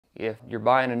If you're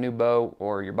buying a new bow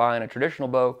or you're buying a traditional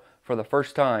bow for the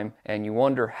first time and you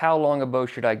wonder how long a bow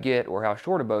should I get or how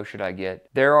short a bow should I get,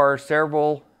 there are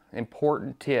several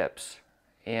important tips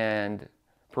and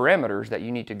parameters that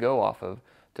you need to go off of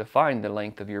to find the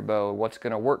length of your bow, what's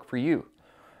going to work for you.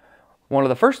 One of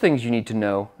the first things you need to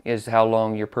know is how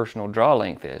long your personal draw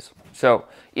length is. So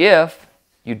if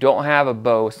you don't have a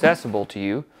bow accessible to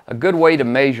you, a good way to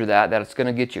measure that it's going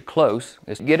to get you close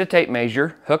is to get a tape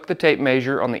measure, hook the tape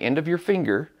measure on the end of your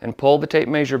finger, and pull the tape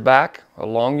measure back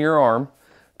along your arm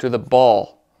to the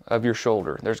ball of your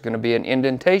shoulder. There's going to be an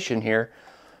indentation here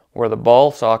where the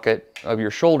ball socket of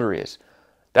your shoulder is.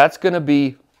 That's going to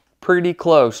be pretty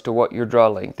close to what your draw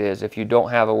length is if you don't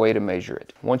have a way to measure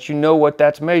it. Once you know what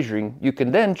that's measuring, you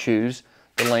can then choose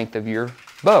the length of your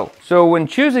bow. So when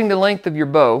choosing the length of your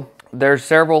bow, there's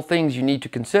several things you need to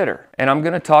consider. And I'm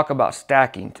going to talk about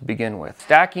stacking to begin with.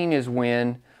 Stacking is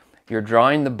when you're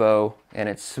drawing the bow and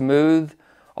it's smooth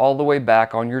all the way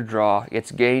back on your draw.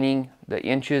 It's gaining the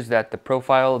inches that the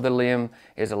profile of the limb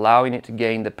is allowing it to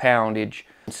gain, the poundage.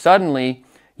 Suddenly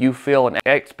you feel an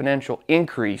exponential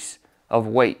increase of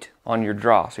weight on your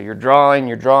draw. So you're drawing,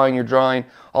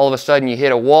 all of a sudden you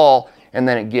hit a wall and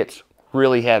then it gets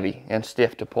really heavy and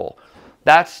stiff to pull.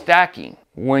 That's stacking.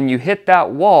 When you hit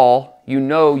that wall, you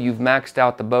know you've maxed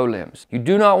out the bow limbs. You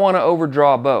do not want to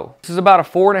overdraw a bow. This is about a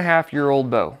 4.5-year-old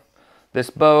bow. This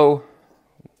bow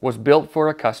was built for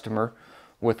a customer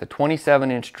with a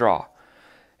 27-inch draw.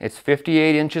 It's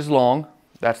 58 inches long.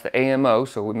 That's the AMO,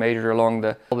 so we measure along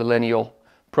the lineal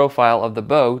profile of the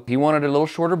bow. He wanted a little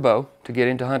shorter bow to get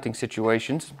into hunting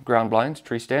situations, ground blinds,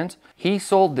 tree stands. He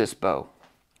sold this bow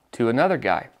to another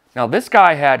guy. Now this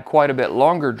guy had quite a bit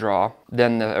longer draw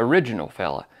than the original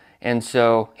fella, and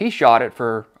so he shot it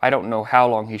for, I don't know how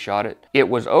long he shot it. It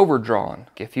was overdrawn.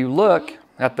 If you look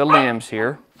at the limbs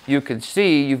here, you can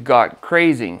see you've got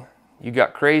crazing. You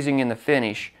got crazing in the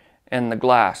finish and the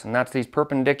glass, and that's these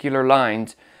perpendicular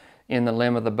lines in the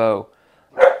limb of the bow.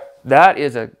 That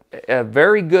is a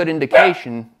very good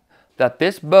indication that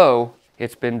this bow,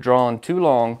 it's been drawn too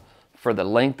long for the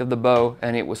length of the bow,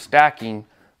 and it was stacking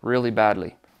really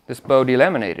badly. This bow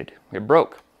delaminated. It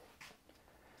broke.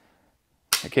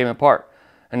 It came apart.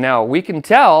 And now we can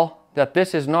tell that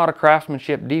this is not a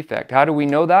craftsmanship defect. How do we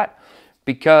know that?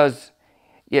 Because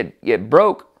it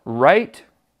broke right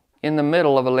in the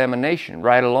middle of a lamination,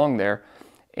 right along there,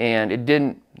 and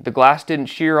the glass didn't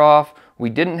shear off. We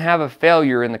didn't have a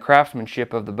failure in the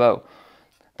craftsmanship of the bow.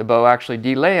 The bow actually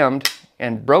delamed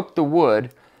and broke the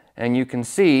wood, and you can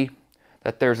see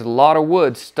that there's a lot of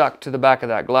wood stuck to the back of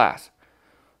that glass.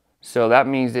 So that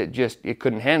means it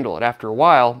couldn't handle it. After a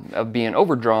while of being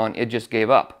overdrawn, it just gave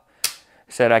up.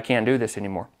 It said, I can't do this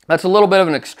anymore. That's a little bit of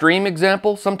an extreme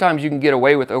example. Sometimes you can get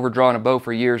away with overdrawing a bow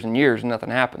for years and years and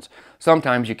nothing happens.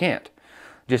 Sometimes you can't.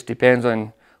 Just depends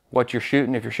on what you're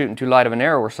shooting. If you're shooting too light of an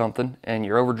arrow or something and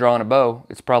you're overdrawing a bow,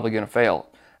 it's probably going to fail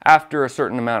after a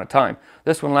certain amount of time.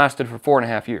 This one lasted for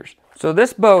 4.5 years. So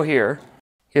this bow here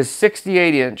is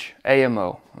 68-inch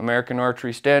AMO, American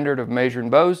Archery Standard of measuring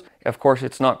bows. Of course,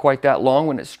 it's not quite that long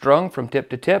when it's strung from tip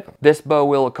to tip. This bow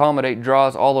will accommodate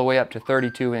draws all the way up to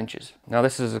 32 inches. Now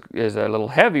this is a little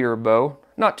heavier bow,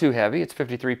 not too heavy, it's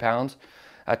 53 pounds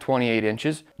at 28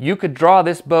 inches. You could draw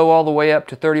this bow all the way up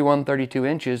to 31, 32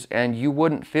 inches and you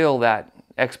wouldn't feel that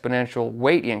exponential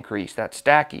weight increase, that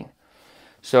stacking.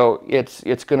 So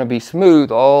it's going to be smooth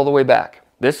all the way back.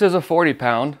 This is a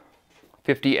 40-pound,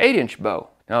 58-inch bow.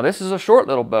 Now this is a short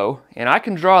little bow, and I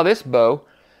can draw this bow,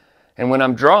 and when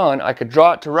I'm drawing, I could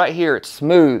draw it to right here. It's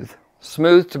smooth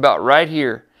to about right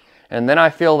here, and then I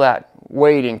feel that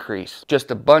weight increase.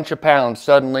 Just a bunch of pounds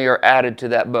suddenly are added to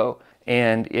that bow,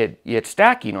 and it's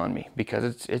stacking on me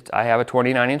because I have a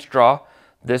 29-inch draw.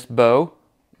 This bow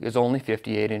is only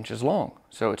 58 inches long,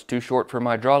 so it's too short for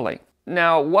my draw length.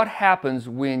 Now, what happens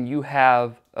when you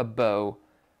have a bow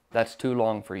that's too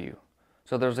long for you?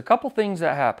 So there's a couple things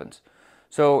that happens.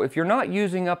 So if you're not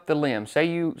using up the limb, say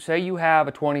you have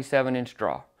a 27-inch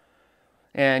draw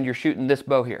and you're shooting this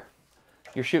bow here.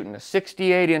 You're shooting a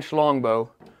 68-inch longbow,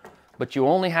 but you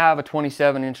only have a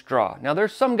 27-inch draw. Now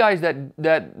there's some guys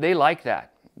that they like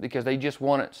that because they just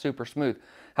want it super smooth.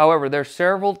 However, there's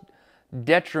several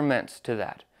detriments to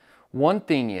that. One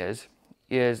thing is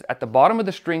at the bottom of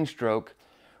the string stroke,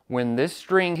 when this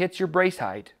string hits your brace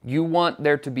height, you want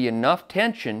there to be enough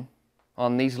tension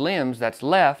on these limbs that's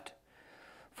left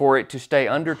for it to stay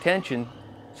under tension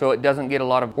so it doesn't get a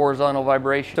lot of horizontal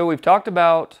vibration. So we've talked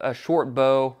about a short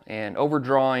bow and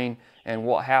overdrawing and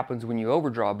what happens when you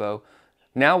overdraw a bow.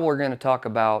 Now we're going to talk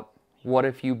about what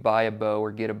if you buy a bow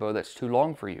or get a bow that's too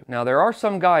long for you. Now there are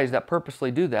some guys that purposely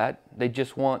do that. They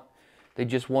just want They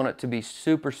just want it to be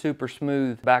super, super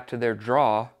smooth back to their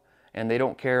draw, and they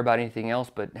don't care about anything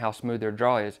else but how smooth their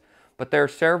draw is. But there are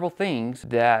several things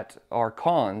that are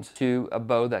cons to a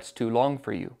bow that's too long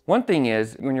for you. One thing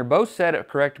is, when your bow's set at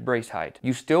correct brace height,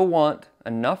 you still want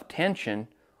enough tension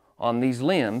on these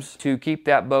limbs to keep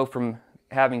that bow from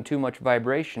having too much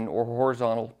vibration or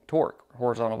horizontal torque,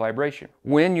 horizontal vibration.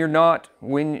 When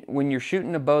you're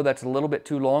shooting a bow that's a little bit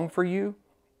too long for you,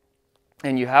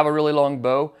 and you have a really long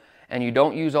bow, and you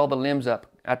don't use all the limbs up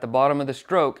at the bottom of the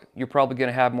stroke, you're probably going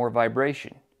to have more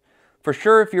vibration. For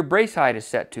sure, if your brace height is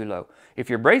set too low. If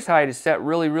your brace height is set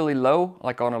really, really low,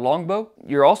 like on a longbow,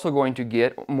 you're also going to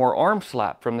get more arm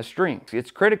slap from the strings.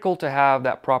 It's critical to have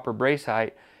that proper brace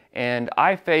height, and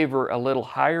I favor a little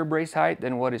higher brace height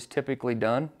than what is typically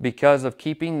done because of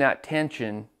keeping that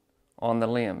tension on the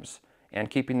limbs and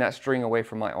keeping that string away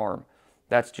from my arm.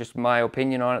 That's just my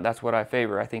opinion on it. That's what I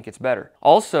favor. I think it's better.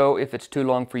 Also, if it's too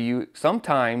long for you,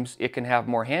 sometimes it can have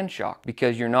more hand shock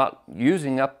because you're not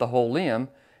using up the whole limb,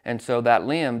 and so that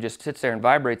limb just sits there and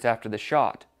vibrates after the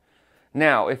shot.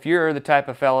 Now, if you're the type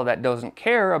of fellow that doesn't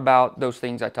care about those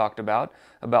things I talked about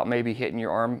maybe hitting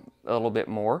your arm a little bit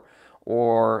more,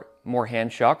 or more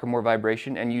hand shock or more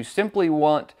vibration, and you simply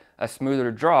want a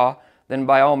smoother draw, then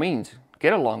by all means,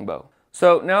 get a longbow.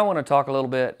 So now I want to talk a little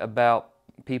bit about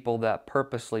people that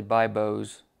purposely buy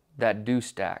bows that do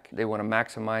stack. They want to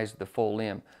maximize the full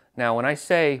limb. Now, when I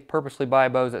say purposely buy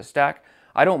bows that stack,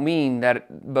 I don't mean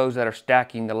that bows that are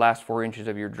stacking the last 4 inches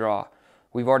of your draw.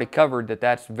 We've already covered that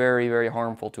that's very, very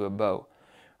harmful to a bow.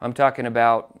 I'm talking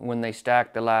about when they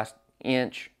stack the last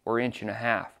inch or inch and a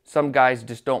half. Some guys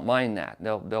just don't mind that.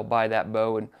 They'll buy that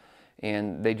bow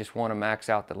and they just want to max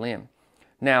out the limb.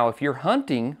 Now, if you're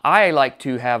hunting, I like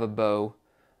to have a bow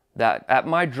that at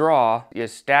my draw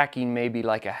is stacking maybe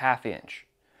like a ½ inch.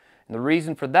 And the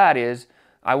reason for that is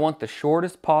I want the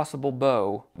shortest possible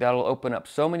bow that'll open up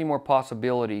so many more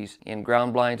possibilities in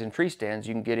ground blinds and tree stands.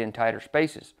 You can get in tighter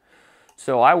spaces.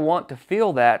 So I want to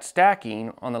feel that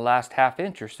stacking on the last ½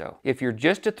 inch or so. If you're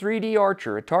just a 3D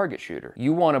archer, a target shooter,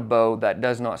 you want a bow that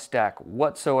does not stack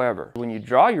whatsoever. When you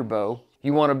draw your bow,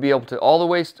 you want to be able to all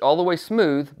the way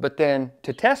smooth, but then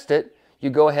to test it, you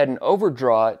go ahead and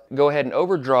overdraw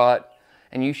it,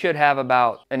 and you should have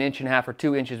about 1.5 inches or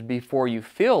 2 inches before you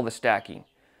feel the stacking.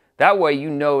 That way you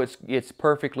know it's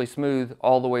perfectly smooth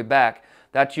all the way back.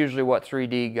 That's usually what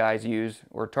 3D guys use,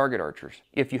 or target archers.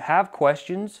 If you have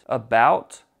questions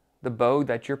about the bow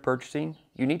that you're purchasing,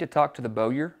 you need to talk to the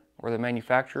bowyer or the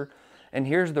manufacturer. And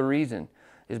here's the reason,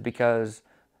 is because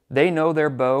they know their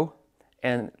bow,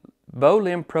 and bow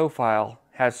limb profile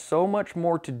has so much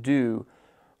more to do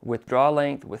with draw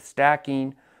length, with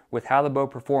stacking, with how the bow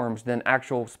performs than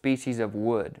actual species of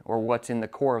wood or what's in the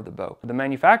core of the bow. The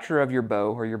manufacturer of your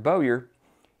bow or your bowyer,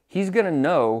 he's going to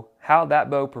know how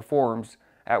that bow performs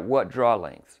at what draw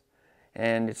lengths.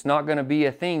 And it's not going to be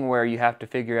a thing where you have to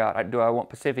figure out, do I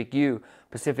want Pacific U?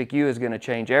 Pacific U is going to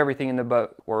change everything in the bow,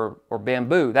 or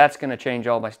bamboo, that's going to change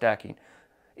all my stacking.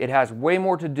 It has way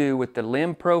more to do with the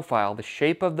limb profile, the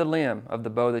shape of the limb of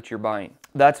the bow that you're buying.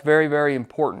 That's very, very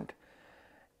important.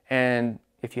 And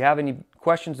if you have any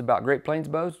questions about Great Plains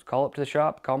bows, call up to the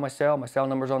shop, call my cell. My cell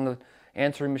number's on the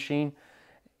answering machine,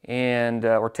 and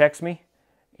or text me,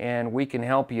 and we can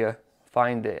help you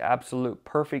find the absolute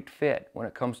perfect fit when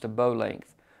it comes to bow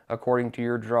length according to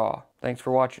your draw. Thanks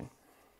for watching.